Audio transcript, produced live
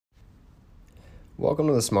Welcome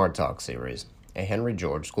to the Smart Talk series, a Henry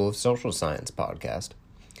George School of Social Science podcast.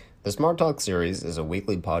 The Smart Talk series is a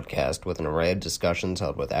weekly podcast with an array of discussions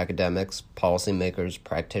held with academics, policymakers,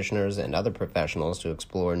 practitioners, and other professionals to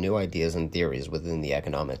explore new ideas and theories within the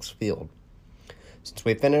economics field. Since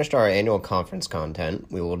we finished our annual conference content,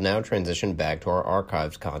 we will now transition back to our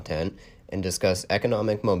archives content and discuss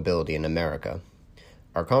economic mobility in America.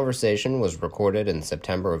 Our conversation was recorded in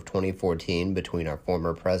September of 2014 between our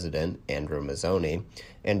former president, Andrew Mazzoni,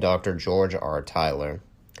 and Dr. George R. Tyler.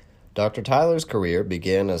 Dr. Tyler's career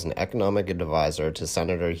began as an economic advisor to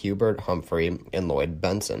Senator Hubert Humphrey and Lloyd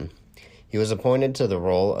Bentsen. He was appointed to the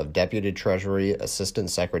role of Deputy Treasury Assistant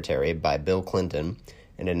Secretary by Bill Clinton,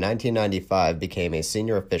 and in 1995 became a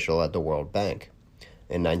senior official at the World Bank.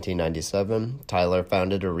 In 1997, Tyler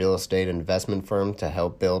founded a real estate investment firm to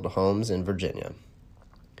help build homes in Virginia.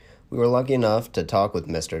 We were lucky enough to talk with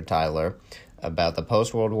Mr. Tyler about the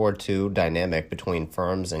post-World War II dynamic between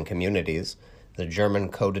firms and communities, the German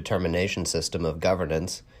co-determination system of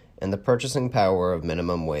governance, and the purchasing power of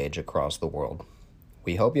minimum wage across the world.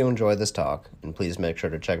 We hope you enjoy this talk, and please make sure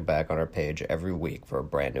to check back on our page every week for a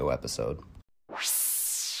brand new episode.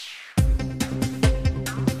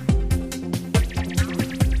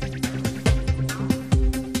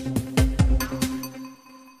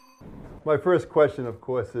 My first question, of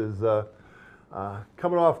course, is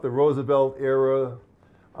coming off the Roosevelt era,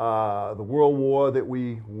 the World War that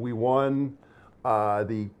we won,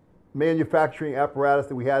 the manufacturing apparatus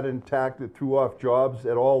that we had intact that threw off jobs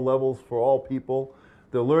at all levels for all people,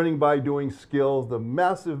 the learning by doing skills, the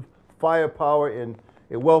massive firepower and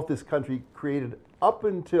wealth this country created up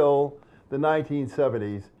until the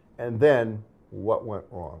 1970s, and then what went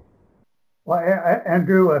wrong? Well,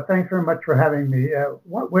 Andrew, thanks very much for having me.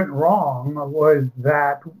 What went wrong was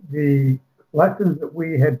that the lessons that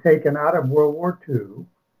we had taken out of World War II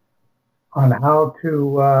on how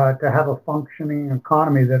to have a functioning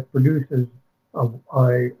economy that produces a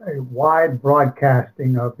wide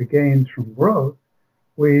broadcasting of the gains from growth,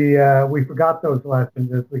 we forgot those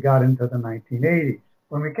lessons as we got into the 1980s.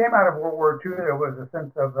 When we came out of World War II, there was a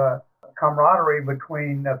sense of camaraderie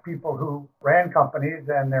between people who ran companies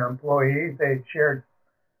and their employees. They shared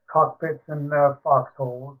cockpits and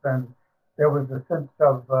foxholes, and there was a sense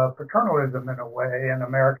of paternalism in a way in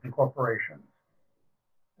American corporations.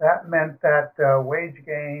 That meant that wage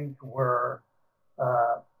gains were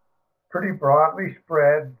pretty broadly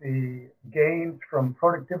spread. The gains from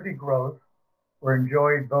productivity growth were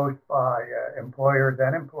enjoyed both by employers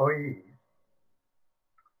and employees.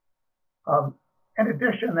 In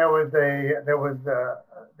addition, there were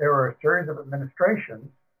a series of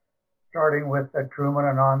administrations, starting with Truman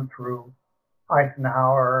and on through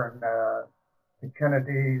Eisenhower and the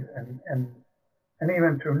Kennedys and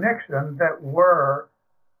even through Nixon, that were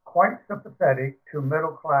quite sympathetic to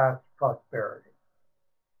middle class prosperity.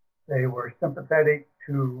 They were sympathetic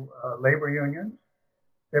to labor unions.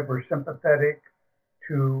 They were sympathetic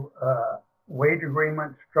to wage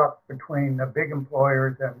agreements struck between the big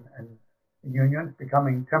employers and unions,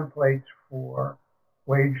 becoming templates for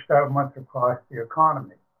wage settlements across the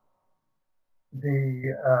economy.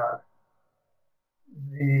 The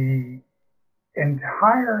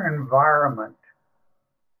entire environment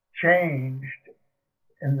changed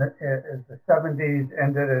as the 70s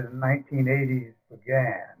ended and the 1980s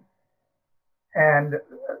began. And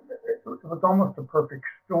it was almost a perfect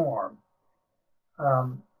storm.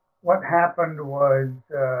 What happened was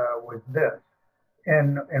this.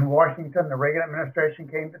 In Washington, the Reagan administration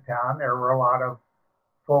came to town. There were a lot of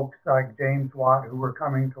folks like James Watt who were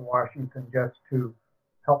coming to Washington just to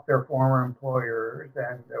help their former employers,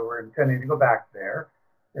 and they were intending to go back there.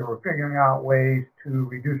 They were figuring out ways to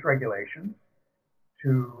reduce regulations,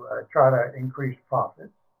 to try to increase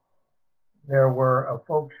profits. There were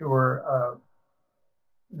folks who were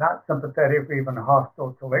not sympathetic or even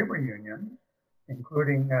hostile to labor unions,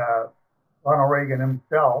 including Ronald Reagan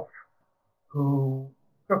himself, who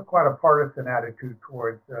took quite a partisan attitude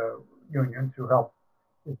towards unions to help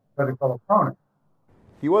his political opponents.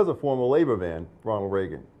 He was a former labor man, Ronald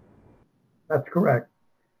Reagan. That's correct.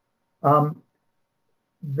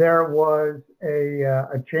 There was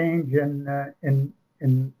a change in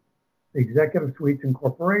executive suites and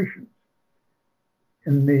corporations.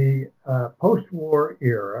 In the post-war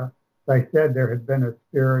era, as I said, there had been a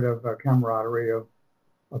spirit of camaraderie,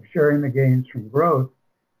 of sharing the gains from growth.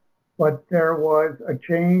 But there was a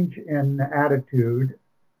change in attitude.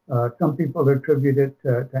 Some people attribute it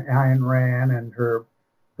to Ayn Rand and her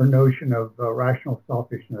notion of rational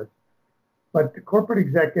selfishness. But the corporate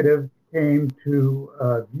executives came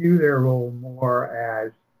to view their role more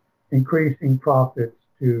as increasing profits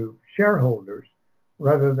to shareholders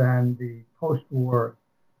rather than the post-war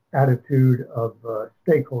attitude of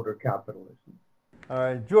stakeholder capitalism. All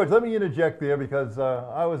right, George, let me interject there because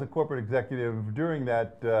I was a corporate executive during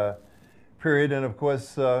that period, and of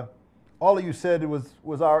course, all that you said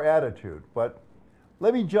was our attitude. But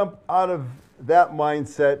let me jump out of that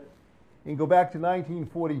mindset and go back to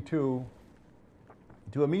 1942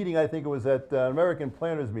 to a meeting. I think it was at American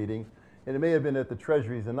Planners meeting, and it may have been at the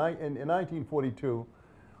Treasuries in 1942,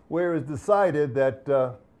 where it was decided that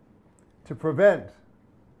to prevent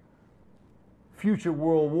future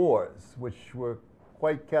world wars, which were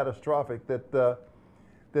quite catastrophic, that the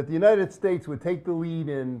United States would take the lead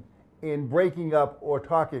in breaking up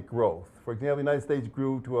autarkic growth. For example, the United States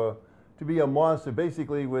grew to be a monster,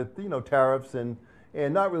 basically with tariffs and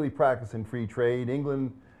not really practicing free trade.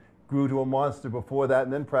 England grew to a monster before that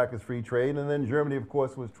and then practiced free trade, and then Germany, of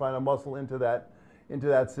course, was trying to muscle into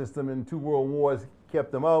that system, and 2 world wars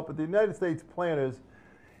kept them out. But the United States planners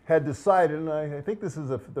had decided, and I think this is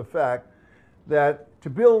the fact, that to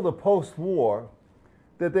build a post-war,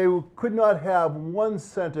 that they could not have one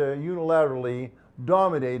center unilaterally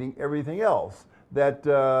dominating everything else, that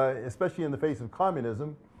especially in the face of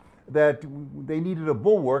communism, that they needed a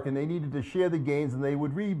bulwark and they needed to share the gains, and they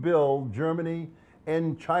would rebuild Germany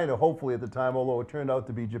and China, hopefully at the time, although it turned out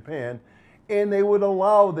to be Japan, and they would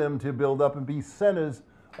allow them to build up and be centers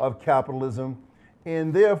of capitalism.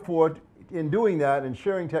 And therefore, in doing that and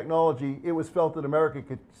sharing technology, it was felt that America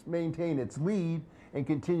could maintain its lead and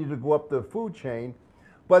continue to go up the food chain,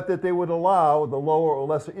 but that they would allow the lower or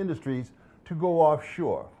lesser industries to go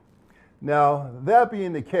offshore. Now, that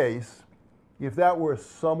being the case, if that were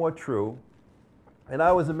somewhat true, and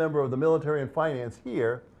I was a member of the military and finance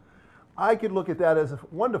here, I could look at that as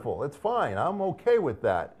wonderful. It's fine. I'm okay with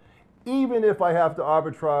that. Even if I have to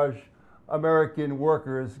arbitrage American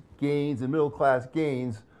workers' gains and middle class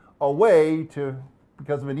gains away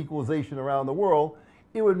because of an equalization around the world,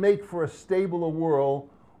 it would make for a stabler world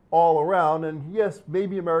all around. And yes,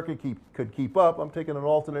 maybe America could keep up. I'm taking an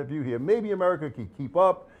alternate view here. Maybe America could keep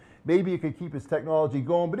up. Maybe it could keep its technology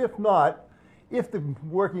going. But if not, if the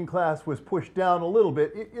working class was pushed down a little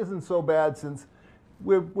bit, it isn't so bad, since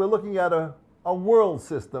we're looking at a world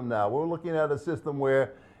system now. We're looking at a system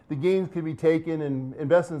where the gains can be taken and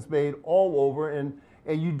investments made all over, and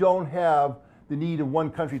you don't have the need of one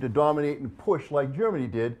country to dominate and push like Germany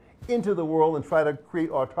did into the world and try to create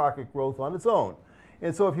autarkic growth on its own.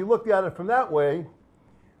 And so if you look at it from that way,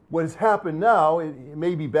 what has happened now, it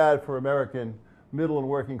may be bad for American middle and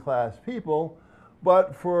working class people,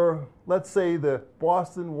 but for, let's say, the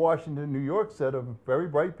Boston, Washington, New York set of very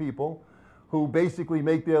bright people who basically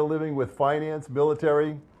make their living with finance,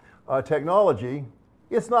 military, technology,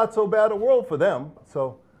 it's not so bad a world for them.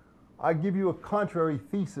 So I give you a contrary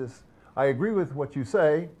thesis. I agree with what you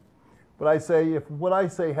say, but I say if what I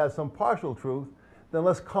say has some partial truth, then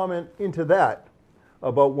let's comment into that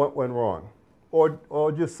about what went wrong,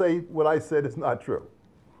 or just say what I said is not true.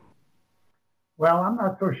 Well, I'm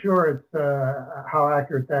not so sure it's how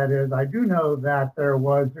accurate that is. I do know that there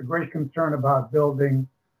was a great concern about building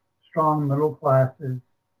strong middle classes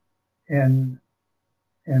in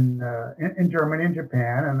Germany and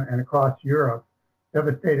Japan and across Europe,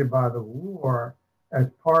 devastated by the war, as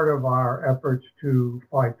part of our efforts to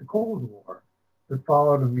fight the Cold War that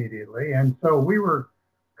followed immediately. And so we were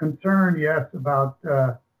concerned, yes, about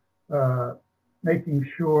making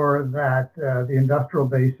sure that the industrial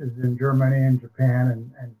bases in Germany and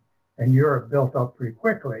Japan and Europe built up pretty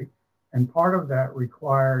quickly. And part of that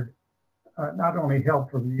required not only help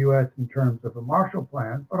from the U.S. in terms of a Marshall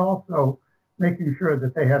Plan, but also making sure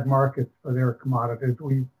that they had markets for their commodities.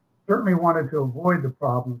 We certainly wanted to avoid the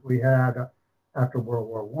problems we had after World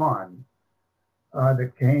War I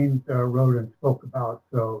that Keynes wrote and spoke about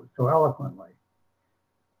so eloquently.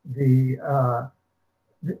 The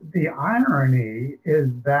irony is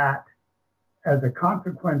that as a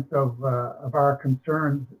consequence of our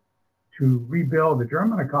concerns to rebuild the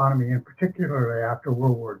German economy, and particularly after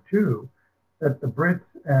World War II, that the Brits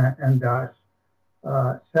and us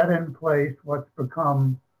set in place what's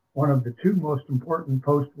become one of the 2 most important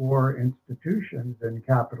post-war institutions in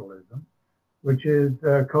capitalism, which is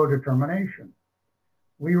co-determination.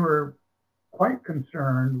 We were quite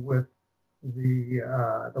concerned with the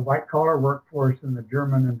white-collar workforce in the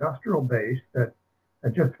German industrial base that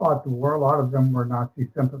just fought the war. A lot of them were Nazi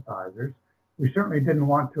sympathizers. We certainly didn't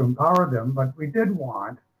want to empower them, but we did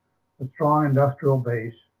want a strong industrial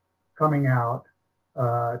base coming out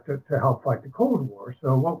to help fight the Cold War.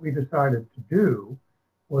 So what we decided to do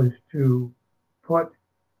was to put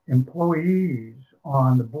employees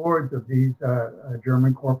on the boards of these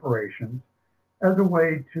German corporations as a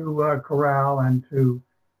way to corral and to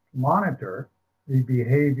monitor the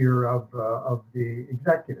behavior of the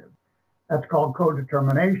executive. That's called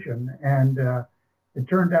co-determination, and it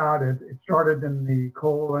turned out it started in the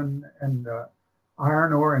coal and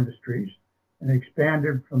iron ore industries and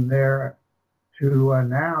expanded from there to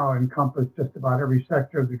now encompass just about every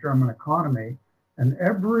sector of the German economy. And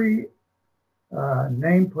every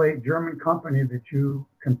nameplate German company that you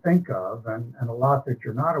can think of, and a lot that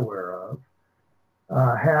you're not aware of,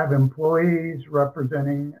 have employees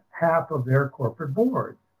representing half of their corporate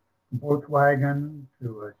board, from Volkswagen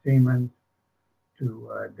to Siemens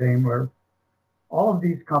to Daimler. All of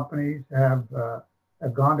these companies have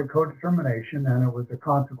gone to co-determination, and it was a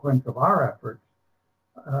consequence of our efforts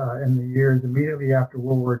in the years immediately after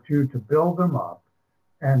World War II to build them up.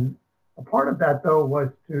 And a part of that, though, was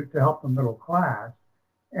to help the middle class,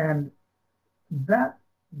 and that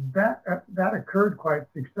occurred quite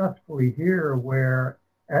successfully here, where,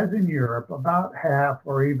 as in Europe, about half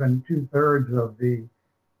or even 2/3 of the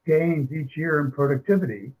gains each year in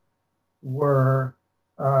productivity were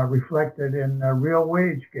reflected in real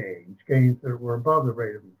wage gains that were above the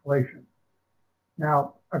rate of inflation.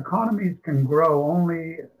 Now, economies can grow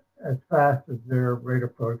only as fast as their rate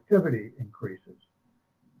of productivity increases,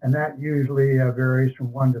 and that usually varies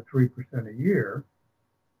from 1% to 3% a year.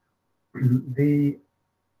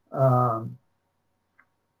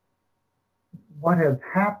 What has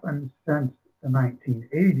happened since the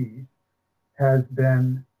 1980s has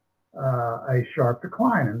been a sharp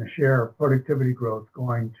decline in the share of productivity growth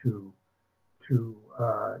going to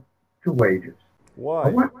wages.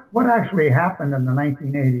 Why? What actually happened in the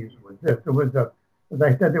 1980s was this. As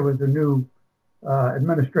I said, there was a new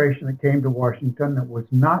administration that came to Washington that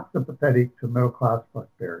was not sympathetic to middle class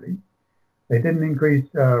prosperity. They didn't increase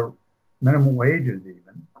minimum wages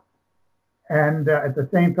even. And at the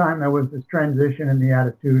same time, there was this transition in the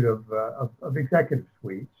attitude of executive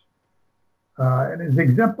suites. It is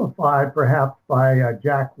exemplified perhaps by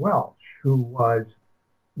Jack Welch, who was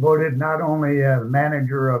voted not only a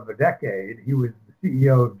manager of the decade, he was the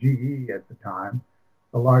CEO of GE at the time,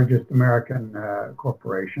 the largest American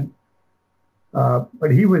corporation.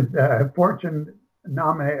 But he was, Fortune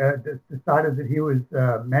decided that he was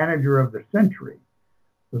manager of the century.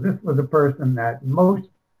 So this was a person that most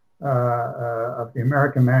of the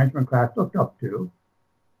American management class looked up to.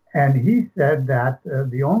 And he said that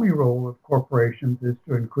the only role of corporations is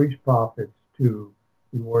to increase profits to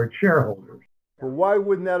reward shareholders. Well, why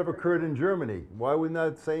wouldn't that have occurred in Germany? Why wouldn't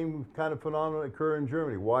that same kind of phenomenon occur in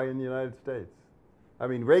Germany? Why in the United States? I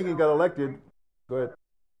mean, Reagan got elected. Go ahead.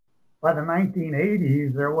 By the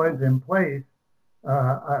 1980s, there was in place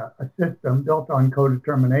a system built on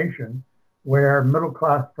co-determination where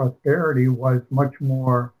middle-class prosperity was much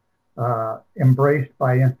more embraced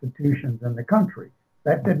by institutions in the country.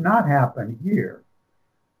 That did not happen here.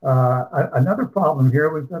 Another problem here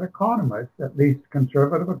was that economists, at least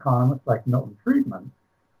conservative economists like Milton Friedman,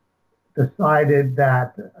 decided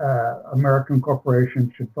that American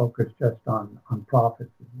corporations should focus just on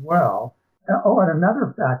profits as well. And another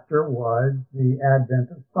factor was the advent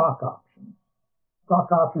of stock options.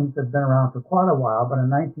 Stock options have been around for quite a while, but in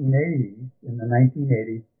the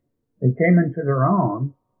 1980s, they came into their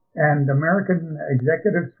own. And American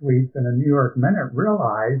executive suites in a New York Minute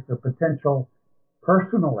realized the potential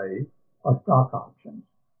personally of stock options.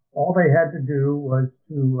 All they had to do was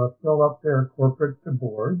to fill up their corporate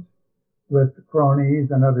boards with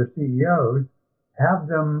cronies and other CEOs, have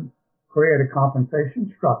them create a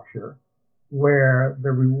compensation structure where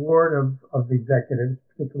the reward of the executives,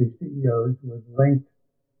 particularly CEOs, was linked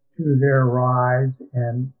to their rise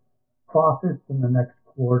in profits in the next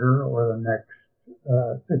quarter or the next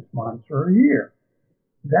 6 months or a year.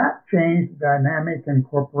 That changed the dynamic in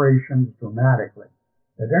corporations dramatically.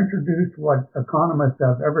 It introduced what economists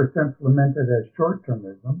have ever since lamented as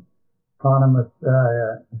short-termism. Economists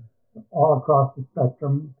all across the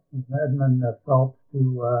spectrum, from Edmund Phelps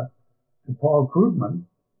to Paul Krugman.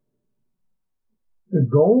 The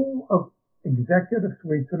goal of executive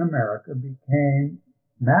suites in America became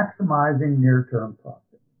maximizing near-term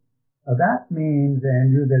profit. That means,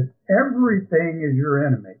 Andrew, that everything is your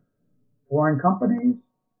enemy. Foreign companies,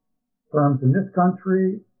 firms in this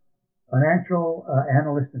country, financial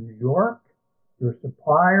analysts in New York, your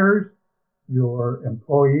suppliers, your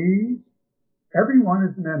employees, everyone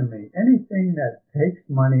is an enemy. Anything that takes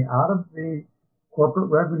money out of the corporate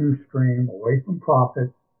revenue stream away from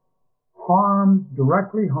profits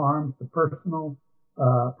directly harms the personal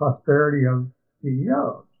prosperity of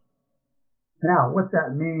CEOs. Now, what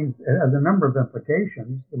that means has a number of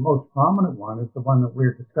implications. The most prominent one is the one that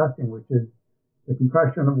we're discussing, which is the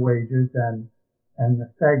compression of wages and and the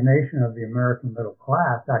stagnation of the American middle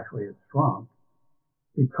class actually has shrunk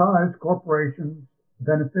because corporations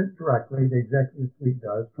benefit directly, the executive suite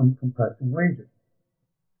does, from compressing wages.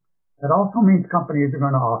 That also means companies are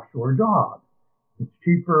going to offshore jobs. It's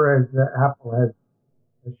cheaper, as Apple has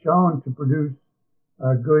shown, to produce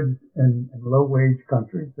goods in low-wage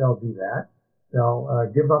countries. They'll do that.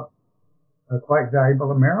 They'll give up quite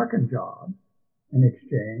valuable American jobs in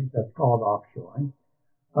exchange. That's called offshoring.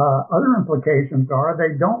 Other implications are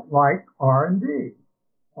they don't like R&D.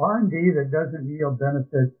 R&D that doesn't yield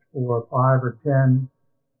benefits for 5 or 10,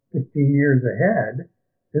 15 years ahead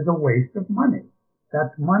is a waste of money.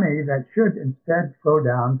 That's money that should instead flow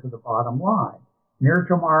down to the bottom line.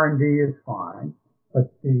 Near-term R&D is fine,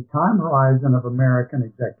 but the time horizon of American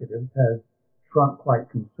executives has shrunk quite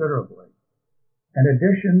considerably. In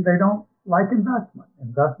addition, they don't like investment.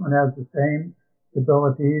 Investment has the same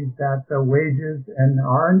stabilities that wages and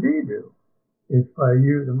R&D do. If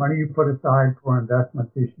the money you put aside for investment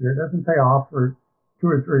this year doesn't pay off for 2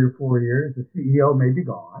 or 3 or 4 years, the CEO may be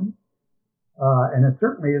gone, and it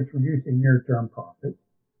certainly is reducing near-term profits.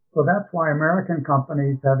 So that's why American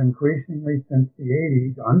companies have increasingly, since the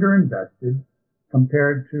 80s, underinvested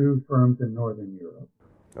compared to firms in Northern Europe.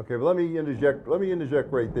 Okay, but let me interject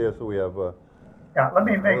right there so we have... let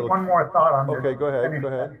me make one more thought on this. Okay, go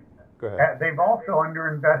ahead. They've also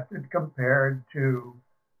underinvested compared to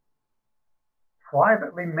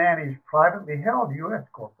privately managed, privately held U.S.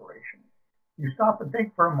 corporations. You stop and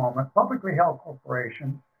think for a moment, publicly held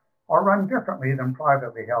corporations are run differently than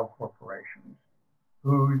privately held corporations,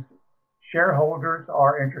 whose shareholders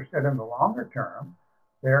are interested in the longer term.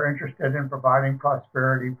 They're interested in providing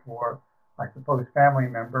prosperity for, I suppose, family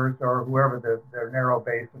members or whoever their narrow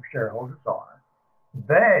base of shareholders are.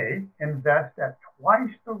 They invest at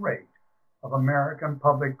twice the rate of American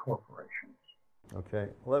public corporations. Okay,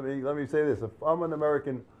 let me say this. If I'm an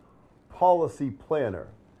American policy planner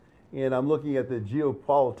and I'm looking at the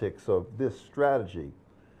geopolitics of this strategy,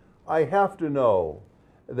 I have to know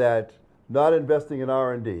that not investing in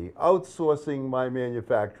R&D, outsourcing my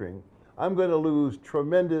manufacturing, I'm going to lose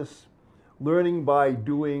tremendous learning by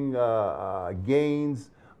doing gains.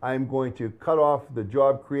 I'm going to cut off the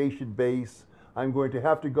job creation base. I'm going to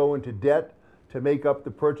have to go into debt to make up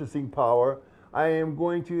the purchasing power. I am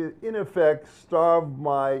going to, in effect, starve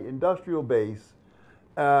my industrial base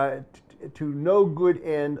to no good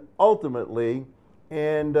end ultimately.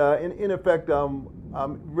 And in effect, I'm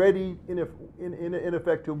ready, in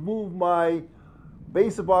effect, to move my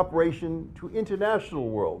base of operation to international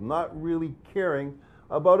world, not really caring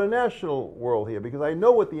about a national world here, because I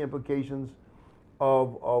know what the implications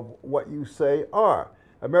of what you say are.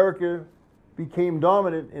 America became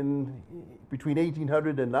dominant between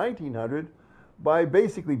 1800 and 1900 by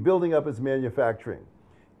basically building up its manufacturing.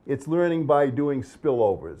 It's learning by doing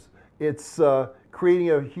spillovers. It's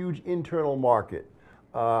creating a huge internal market.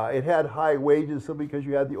 It had high wages simply because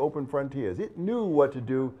you had the open frontiers. It knew what to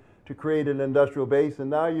do to create an industrial base, and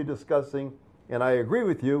now you're discussing, and I agree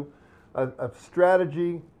with you, a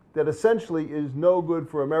strategy that essentially is no good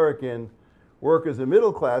for American workers and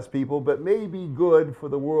middle class people, but may be good for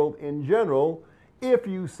the world in general if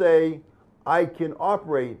you say, I can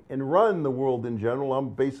operate and run the world in general. I'm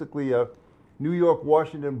basically a New York,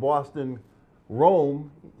 Washington, Boston,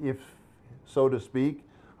 Rome, if so to speak.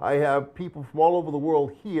 I have people from all over the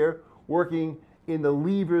world here working in the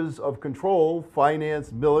levers of control,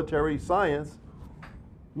 finance, military, science.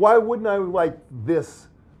 Why wouldn't I like this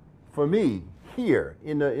for me here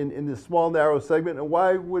in this small, narrow segment? And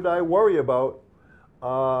why would I worry about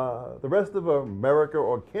the rest of America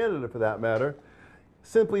or Canada, for that matter?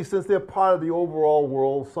 Simply since they're part of the overall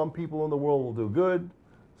world. Some people in the world will do good,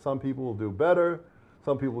 some people will do better,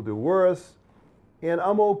 some people will do worse, and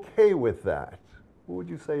I'm okay with that. What would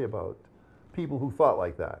you say about people who thought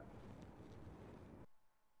like that?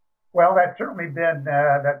 Well, that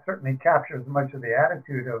certainly captures much of the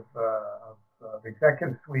attitude of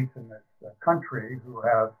executive suites in this country, who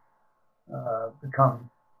have become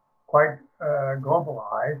quite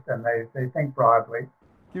globalized, and they think broadly.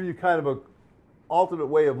 Give you kind of a alternate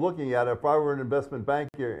way of looking at it. If I were an investment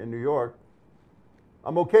banker in New York,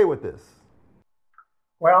 I'm okay with this.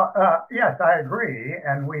 Well, yes, I agree,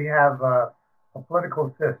 and we have a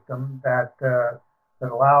political system that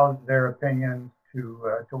allows their opinions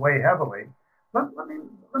to weigh heavily. Let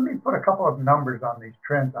me put a couple of numbers on these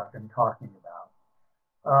trends I've been talking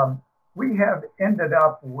about. We have ended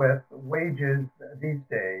up with wages these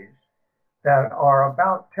days that are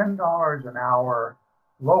about $10 an hour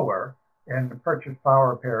lower in the purchase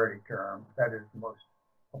power parity terms, that is the most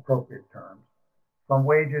appropriate terms, from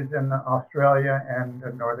wages in Australia and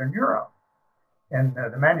Northern Europe. In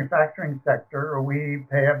the manufacturing sector, we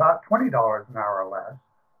pay about $20 an hour less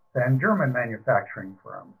than German manufacturing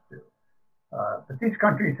firms do. But these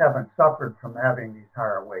countries haven't suffered from having these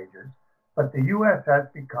higher wages. But the U.S. has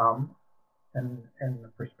become, in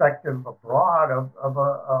the perspective abroad, of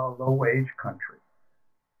a low-wage country.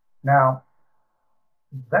 Now,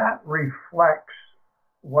 that reflects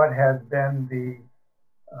what has been the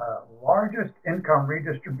largest income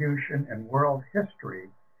redistribution in world history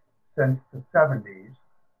since the 70s,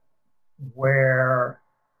 where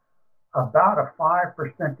about a 5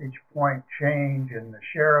 percentage point change in the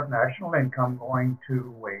share of national income going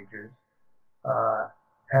to wages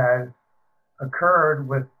has occurred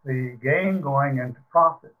with the gain going into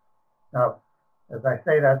profits. Now, as I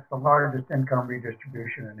say, that's the largest income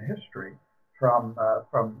redistribution in history from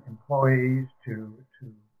employees to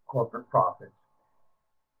corporate profits.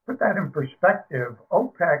 Put that in perspective,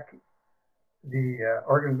 OPEC, the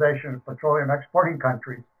Organization of Petroleum Exporting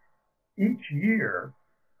Countries, each year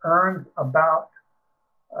earns about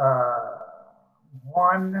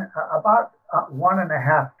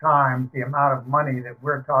 1.5 times the amount of money that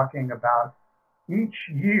we're talking about each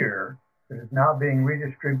year that is now being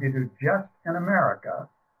redistributed just in America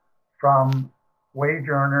from wage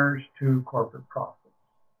earners to corporate profits.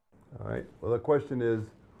 All right. Well, the question is,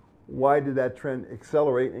 why did that trend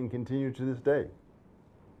accelerate and continue to this day?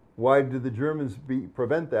 Why did the Germans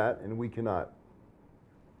prevent that and we cannot?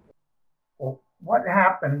 Well, what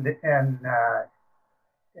happened in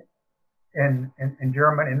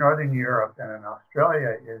Germany, in Northern Europe, and in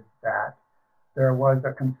Australia is that there was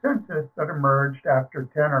a consensus that emerged after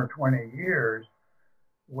 10 or 20 years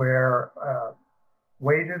where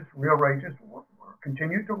wages, real wages,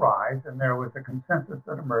 continued to rise, and there was a consensus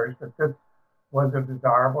that emerged that this was a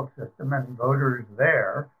desirable system, and voters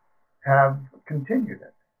there have continued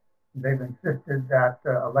it. They've insisted that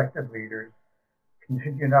elected leaders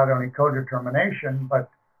continue not only co-determination, but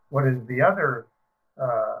what is the other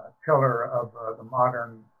pillar of the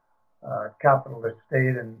modern capitalist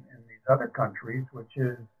state in these other countries, which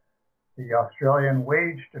is the Australian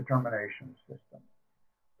wage determination system.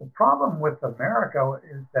 The problem with America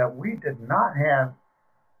is that we did not have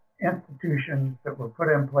institutions that were put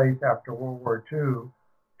in place after World War II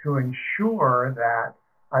to ensure that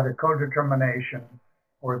either co-determination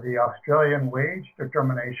or the Australian wage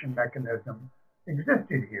determination mechanism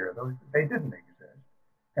existed here. They didn't exist.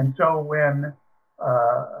 And so when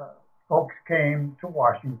folks came to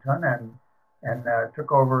Washington and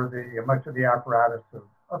took over much of the apparatus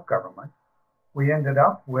of government, we ended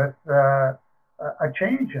up with a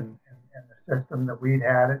change in the system that we'd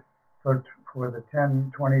had for the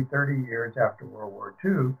 10, 20, 30 years after World War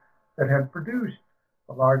II that had produced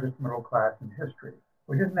the largest middle class in history.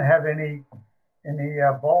 We didn't have any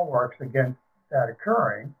bulwarks against that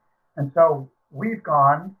occurring, and so we've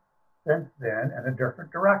gone since then in a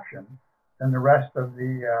different direction than the rest of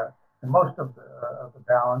most of the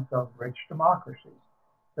balance of rich democracies.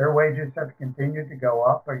 Their wages have continued to go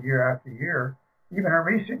up year after year. Even in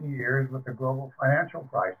recent years, with the global financial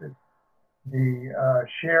crisis, the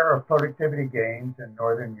share of productivity gains in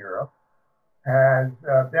Northern Europe has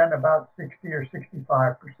been about 60 or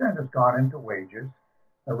 65% has gone into wages.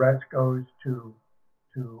 The rest goes to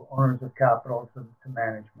owners of capital, to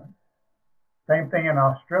management. Same thing in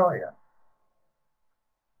Australia.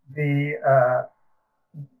 The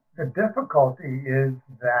difficulty is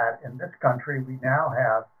that in this country we now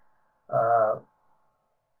have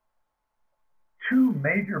two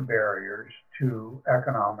major barriers to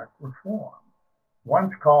economic reform.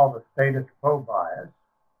 One's called the status quo bias,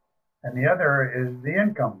 and the other is the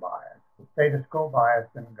income bias. The status quo bias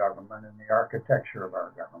in government and the architecture of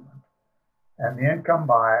our government, and the income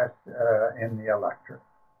bias in the electorate.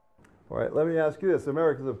 All right, let me ask you this.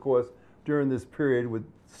 Americans, of course, during this period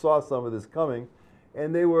saw some of this coming,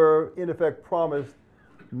 and they were, in effect, promised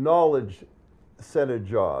knowledge-centered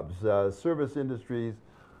jobs, service industries.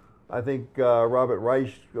 I think Robert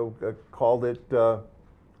Reich called it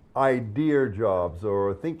idea jobs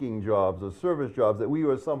or thinking jobs or service jobs, that we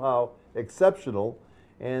were somehow exceptional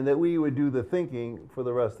and that we would do the thinking for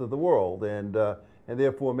the rest of the world. And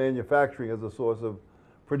therefore manufacturing as a source of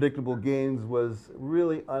predictable gains was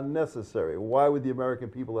really unnecessary. Why would the American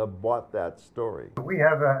people have bought that story? We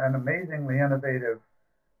have an amazingly innovative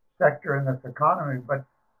sector in this economy, but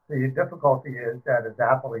the difficulty is that, as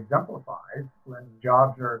Apple exemplifies, when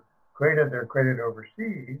jobs are created, they're created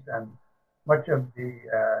overseas, and much of the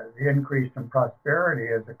increase in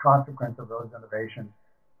prosperity as a consequence of those innovations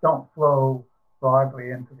don't flow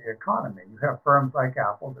broadly into the economy. You have firms like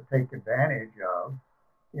Apple that take advantage of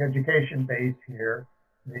the education base here,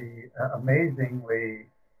 the amazingly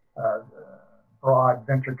broad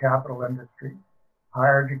venture capital industry,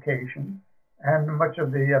 higher education, and much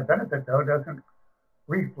of the benefit, though, doesn't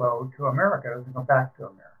reflow to America, doesn't go back to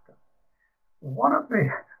America.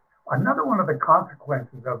 Another one of the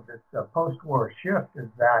consequences of this post-war shift is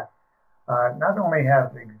that not only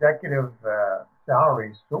have executive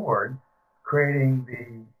salaries soared, creating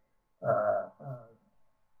the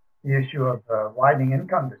issue of widening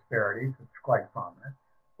income disparities, it's quite prominent,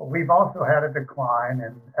 but we've also had a decline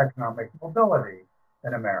in economic mobility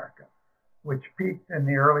in America, which peaked in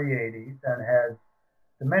the early 80s and has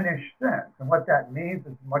diminished since. And what that means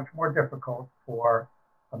is much more difficult for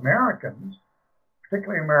Americans,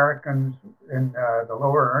 particularly Americans in the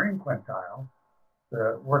lower earning quintile,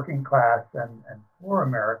 the working class and poor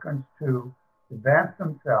Americans, to advance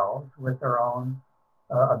themselves with their own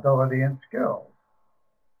ability and skills.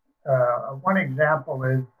 One example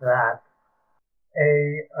is that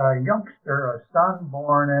a youngster, a son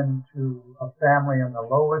born into a family in the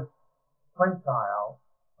lowest quintile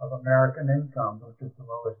of American income, which is the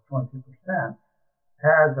lowest 20%,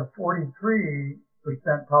 has a 43%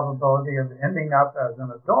 probability of ending up as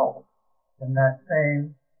an adult in that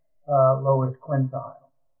same lowest quintile.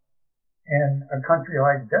 In a country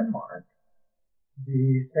like Denmark,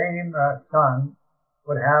 the same son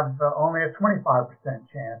would have only a 25%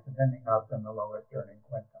 chance of ending up in the lowest earning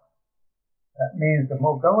quintile. That means the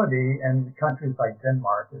mobility in countries like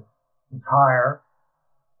Denmark is higher.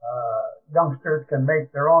 Youngsters can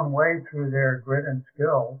make their own way through their grit and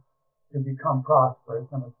skill to become prosperous,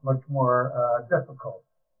 and it's much more difficult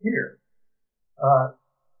here.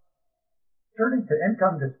 Turning to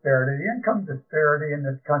income disparity, the income disparity in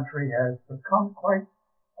this country has become quite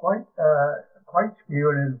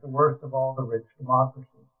skewed and is the worst of all the rich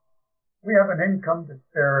democracies. We have an income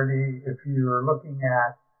disparity if you're looking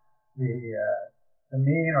at the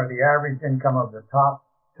mean or the average income of the top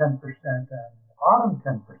 10% and the bottom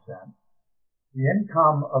 10%. The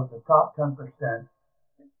income of the top 10%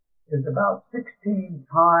 is about 16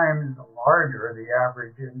 times larger the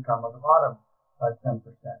average income of the bottom 10%.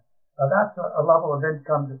 That's a level of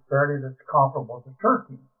income disparity that's comparable to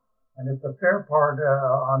Turkey, and it's a fair part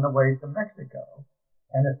on the way to Mexico,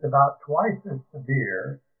 and it's about twice as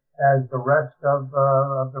severe as the rest of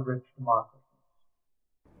the rich democracies.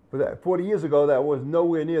 But 40 years ago, that was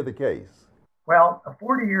nowhere near the case. Well,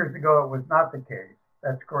 40 years ago, it was not the case.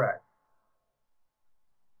 That's correct.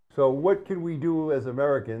 So what can we do as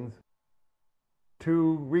Americans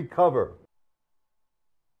to recover,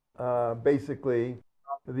 basically,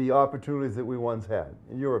 the opportunities that we once had,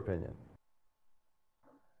 in your opinion?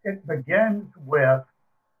 It begins with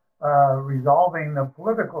resolving the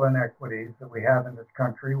political inequities that we have in this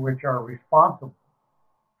country, which are responsible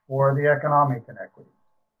for the economic inequities.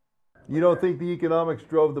 You don't think the economics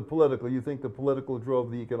drove the political, you think the political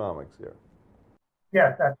drove the economics here?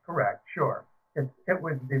 Yes, that's correct, sure. It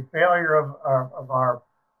was the failure of our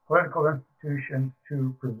political institutions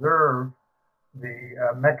to preserve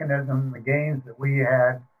the mechanism, the gains that we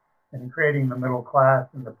had in creating the middle class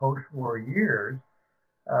in the post-war years.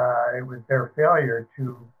 It was their failure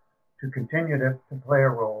to continue to play a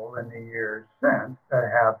role in the years since that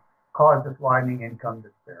have caused this widening income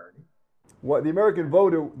disparity. What the American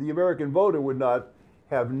voter would not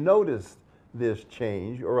have noticed this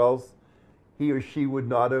change, or else he or she would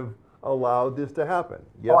not have allowed this to happen.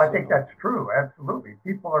 Yes, I think that's true. Absolutely,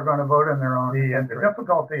 people are going to vote in their own. And the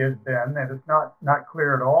difficulty has been that it's not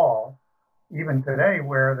clear at all, even today,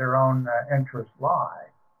 where their own interests lie,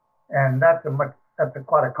 and that's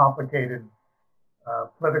quite a complicated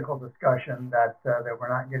political discussion that we're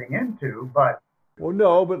not getting into. But well,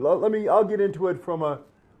 no, but I'll get into it from a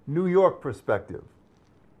New York perspective.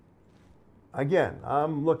 Again,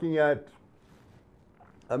 I'm looking at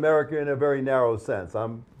America in a very narrow sense.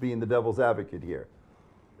 I'm being the devil's advocate here.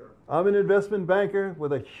 Sure. I'm an investment banker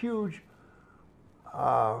with a huge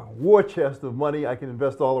war chest of money I can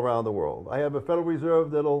invest all around the world. I have a Federal Reserve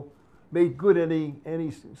that'll make good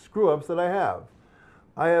any screw-ups that I have.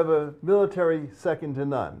 I have a military second to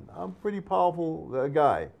none. I'm a pretty powerful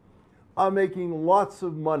guy. I'm making lots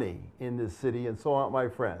of money in this city, and so aren't my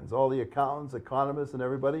friends. All the accountants, economists, and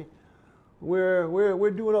everybody.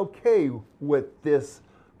 We're doing okay with this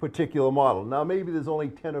particular model. Now, maybe there's only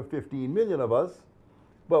 10 or 15 million of us,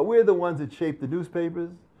 but we're the ones that shape the newspapers,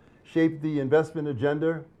 shape the investment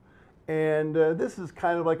agenda, and this is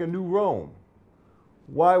kind of like a new Rome.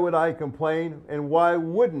 Why would I complain, and why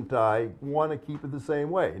wouldn't I want to keep it the same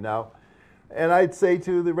way? Now, and I'd say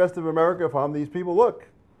to the rest of America, if I'm these people, look,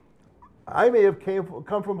 I may have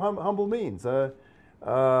come from humble means. You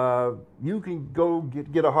can go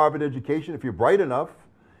get a Harvard education if you're bright enough,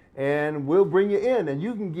 and we'll bring you in, and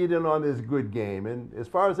you can get in on this good game. And as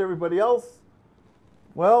far as everybody else,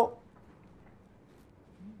 well,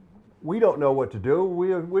 we don't know what to do.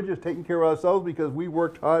 We're just taking care of ourselves because we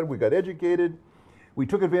worked hard, we got educated, we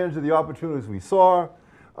took advantage of the opportunities we saw.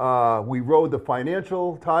 We rode the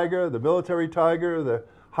financial tiger, the military tiger, the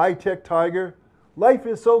high-tech tiger. Life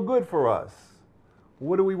is so good for us.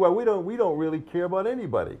 What do we want? We don't really care about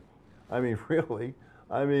anybody. I mean, really.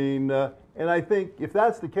 I mean, and I think if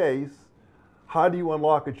that's the case, how do you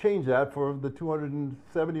unlock or change that for the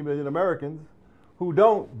 270 million Americans who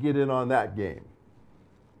don't get in on that game?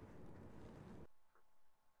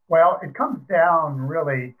 Well, it comes down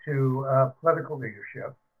really to political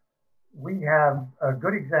leadership. We have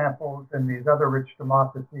good examples in these other rich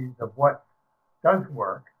democracies of what does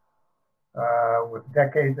work with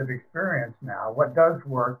decades of experience now, what does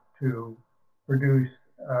work to produce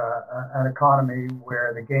an economy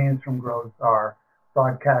where the gains from growth are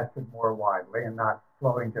broadcasted more widely and not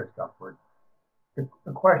flowing just upward. The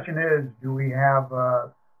question is, do we have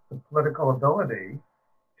the political ability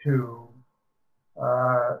to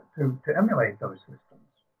emulate those systems?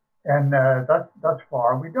 And thus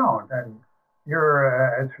far, we don't. And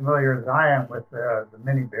you're as familiar as I am with the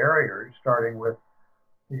many barriers, starting with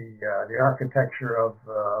the architecture of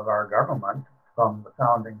our government from the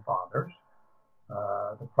founding fathers,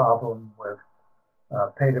 the problem with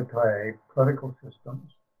pay-to-play political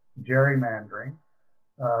systems, gerrymandering,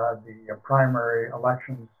 the primary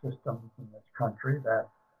election systems in this country that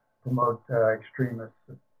promote extremist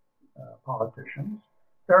politicians.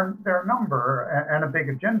 There are a number and a big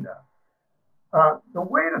agenda. The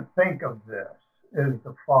way to think of this is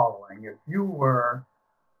the following: if you were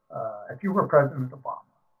President Obama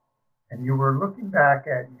and you were looking back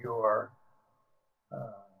at your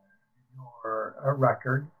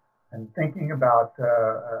record and thinking about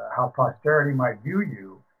how posterity might view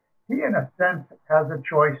you, he, in a sense, has a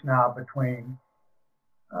choice now between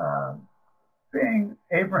being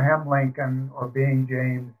Abraham Lincoln or being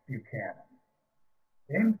James Buchanan.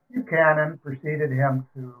 James Buchanan preceded him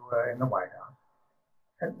in the White House.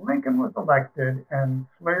 And Lincoln was elected, and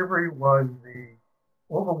slavery was the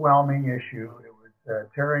overwhelming issue. It was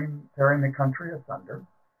tearing the country asunder.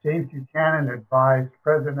 James Buchanan advised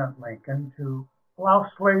President Lincoln to allow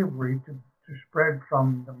slavery to spread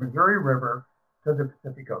from the Missouri River to the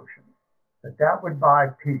Pacific Ocean, that would buy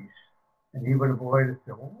peace, and he would avoid a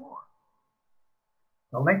civil war.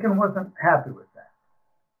 Now, Lincoln wasn't happy with that.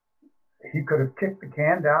 He could have kicked the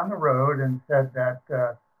can down the road and said that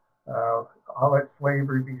I'll let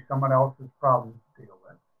slavery be someone else's problem to deal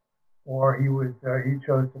with, or he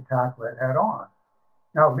chose to tackle it head on.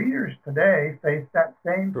 Now, leaders today face that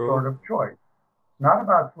same sort of choice. It's not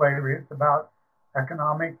about slavery; it's about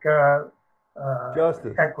economic equity.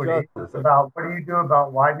 It's about what do you do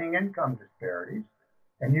about widening income disparities,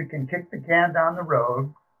 and you can kick the can down the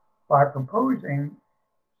road by proposing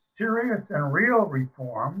serious and real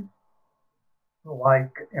reforms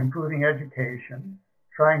like improving education,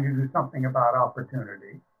 trying to do something about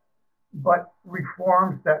opportunity, but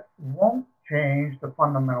reforms that won't change the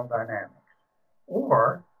fundamental dynamics.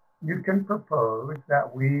 Or you can propose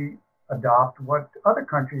that we adopt what other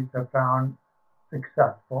countries have found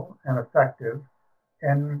successful and effective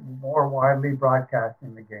in more widely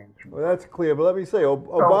broadcasting the gains. Well, that's clear, but let me say,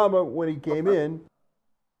 Obama, when he came in,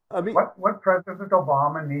 what President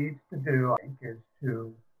Obama needs to do, I think, is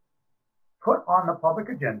to put on the public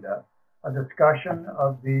agenda a discussion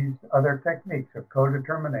of these other techniques of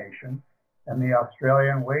co-determination and the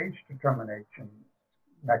Australian wage determination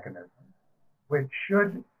mechanism, which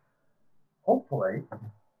should hopefully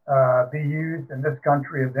be used in this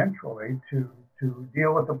country eventually to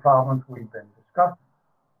deal with the problems we've been discussing.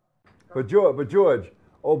 But George,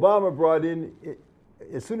 Obama brought in,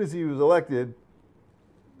 as soon as he was elected,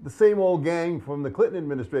 the same old gang from the Clinton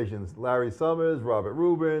administrations: Larry Summers, Robert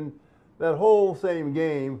Rubin, that whole same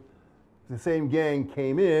gang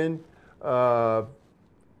came in,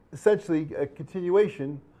 essentially a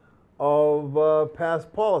continuation of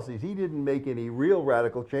past policies. He didn't make any real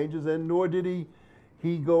radical changes, and nor did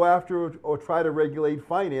he go after or try to regulate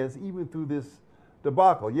finance, even through this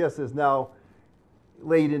debacle. Yes, there's now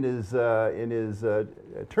late in his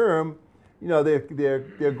term,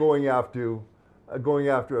 they're going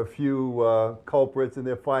after a few culprits, and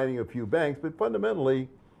they're finding a few banks, but fundamentally,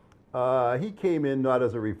 he came in not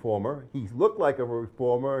as a reformer. He looked like a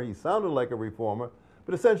reformer. He sounded like a reformer.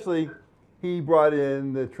 But essentially, he brought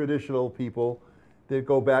in the traditional people that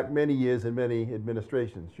go back many years and many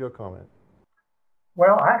administrations. Your comment?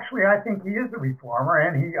 Well, actually, I think he is a reformer,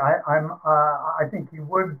 and I think he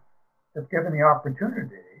would, if given the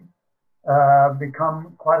opportunity,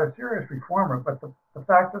 become quite a serious reformer. But the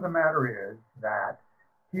fact of the matter is that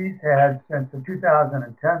he's had, since the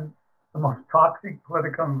 2010, the most toxic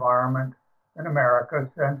political environment in America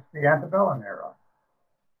since the antebellum era.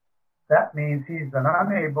 That means he's been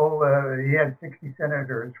unable, he had 60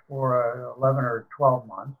 senators for 11 or 12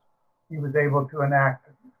 months. He was able to enact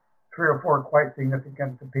 3 or 4 quite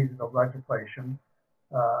significant pieces of legislation,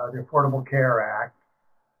 the Affordable Care Act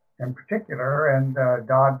in particular, and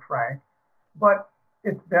Dodd-Frank. But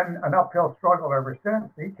it's been an uphill struggle ever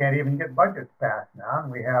since. He can't even get budgets passed now,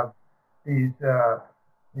 and we have these,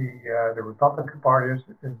 the Republican Party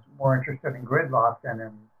is more interested in gridlock than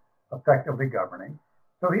in effectively governing.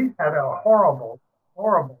 So he's had a horrible,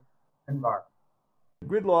 horrible environment.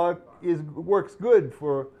 Gridlock works good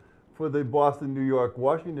for the Boston, New York,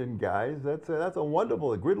 Washington guys. That's a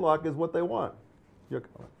wonderful. Gridlock is what they want. Your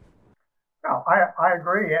comment. No, I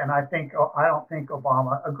agree, and I don't think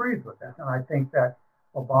Obama agrees with this, and I think that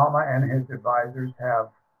Obama and his advisors have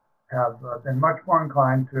been much more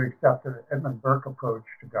inclined to accept the Edmund Burke approach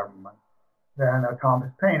to government than a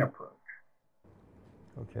Thomas Paine approach.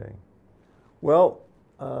 Okay. Well,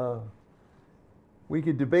 we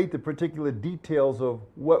could debate the particular details of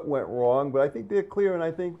what went wrong, but I think they're clear, and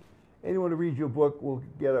I think anyone who reads your book will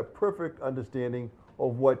get a perfect understanding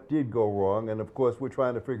of what did go wrong. And of course, we're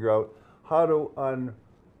trying to figure out how to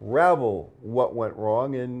unravel what went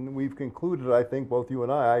wrong. And we've concluded, I think, both you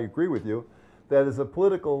and I agree with you, that is a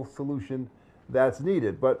political solution that's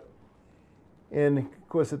needed. But, and of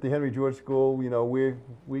course, at the Henry George School, you know,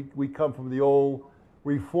 we come from the old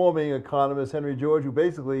reforming economist Henry George, who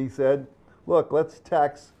basically said, look, let's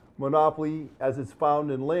tax monopoly as it's found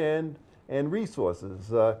in land and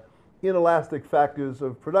resources, inelastic factors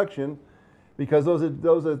of production, because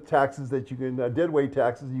those are taxes that you can, deadweight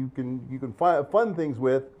taxes you can fund things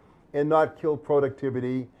with and not kill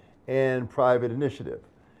productivity and private initiative.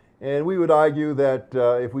 And we would argue that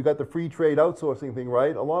if we got the free trade outsourcing thing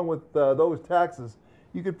right, along with those taxes,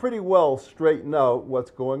 you could pretty well straighten out what's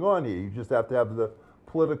going on here. You just have to have the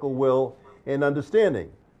political will and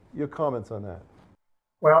understanding. Your comments on that?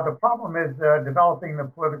 Well, the problem is developing the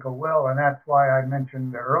political will, and that's why I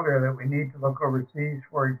mentioned earlier that we need to look overseas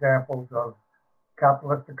for examples of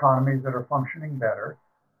capitalist economies that are functioning better,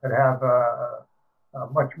 that have a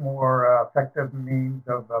much more effective means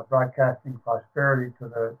of broadcasting prosperity to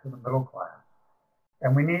the middle class.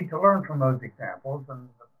 And we need to learn from those examples. And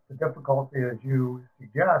the difficulty, as you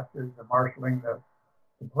suggest, is marshaling the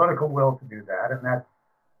political will to do that. And that's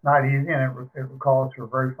not easy, and it calls for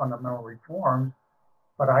very fundamental reforms.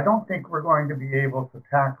 But I don't think we're going to be able to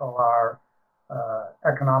tackle our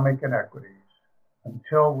economic inequities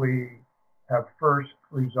until we have first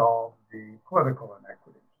resolved the political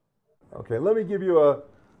inequities. Okay, let me give you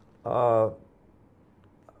a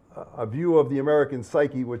view of the American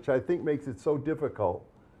psyche, which I think makes it so difficult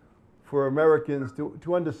for Americans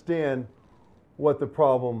to understand what the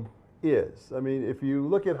problem is. I mean, if you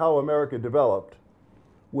look at how America developed,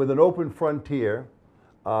 with an open frontier,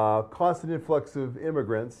 constant influx of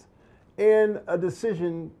immigrants, and a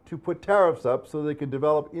decision to put tariffs up so they could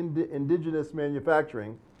develop indigenous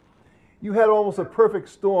manufacturing, you had almost a perfect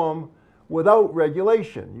storm without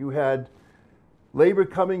regulation. You had labor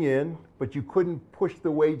coming in, but you couldn't push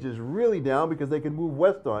the wages really down because they could move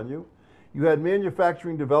west on you. You had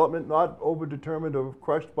manufacturing development not overdetermined or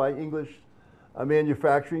crushed by English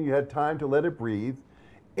manufacturing. You had time to let it breathe.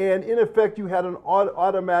 And in effect, you had an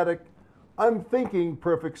automatic, unthinking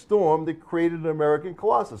perfect storm that created an American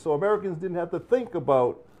colossus. So Americans didn't have to think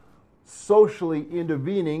about socially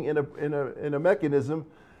intervening in a mechanism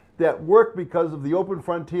that worked because of the open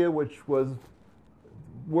frontier, which was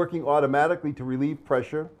working automatically to relieve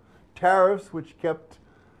pressure, tariffs, which kept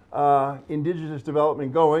indigenous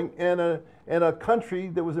development going, and a country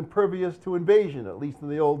that was impervious to invasion, at least in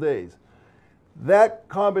the old days. That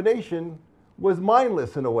combination was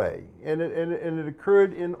mindless in a way, and it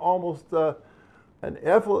occurred in almost an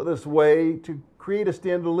effortless way to create a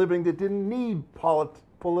standard of living that didn't need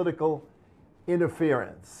political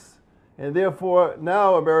interference. And therefore,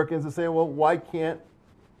 now Americans are saying, well, why can't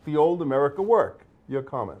the old America work? Your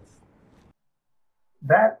comments?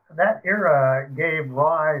 That era gave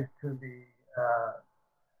rise to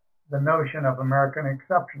the notion of American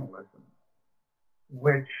exceptionalism,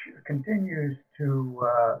 which continues to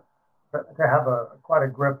have quite a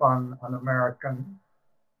grip on Americans,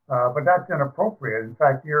 but that's inappropriate. In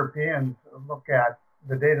fact, Europeans look at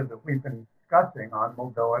the data that we've been discussing on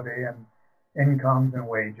mobility and incomes and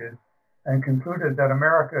wages and concluded that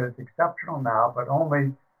America is exceptional now, but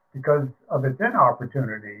only because of its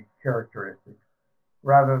inopportunity characteristics,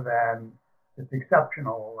 rather than this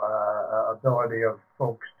exceptional ability of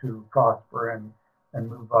folks to prosper and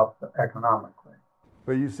move up economically.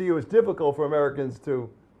 But you see, it was difficult for Americans to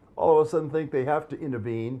all of a sudden think they have to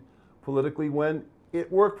intervene politically when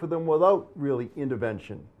it worked for them without really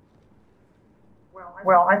intervention.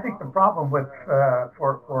 Well, I think the problem with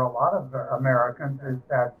for a lot of Americans is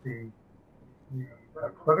that the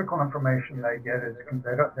political information they get is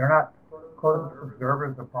they're not close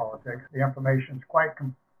observers of politics. The information is quite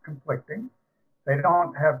conflicting. They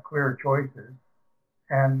don't have clear choices,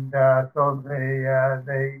 and so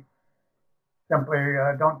they simply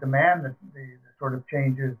don't demand the sort of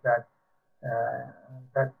changes that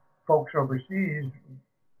folks overseas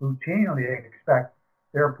routinely expect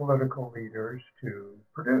their political leaders to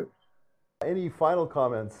produce. Any final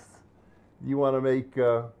comments you want to make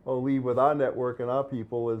or leave with our network and our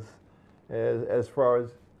people as far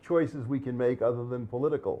as choices we can make other than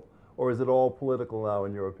political? Or is it all political now,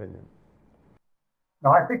 in your opinion?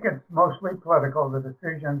 No, I think it's mostly political. The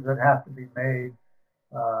decisions that have to be made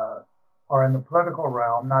are in the political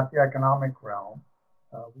realm, not the economic realm.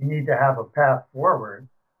 We need to have a path forward,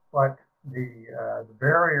 but the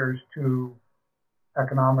barriers to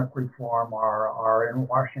economic reform are in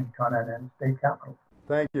Washington and in state capitals.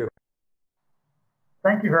 Thank you.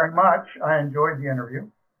 Thank you very much. I enjoyed the interview.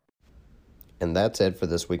 And that's it for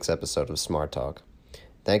this week's episode of Smart Talk.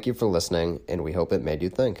 Thank you for listening, and we hope it made you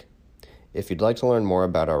think. If you'd like to learn more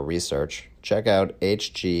about our research, check out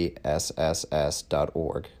hgsss.org.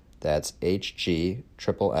 That's hgsss.org.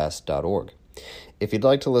 If you'd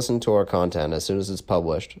like to listen to our content as soon as it's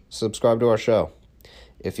published, subscribe to our show.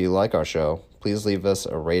 If you like our show, please leave us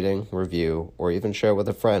a rating, review, or even share with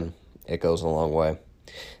a friend. It goes a long way.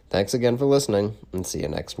 Thanks again for listening, and see you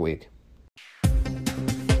next week.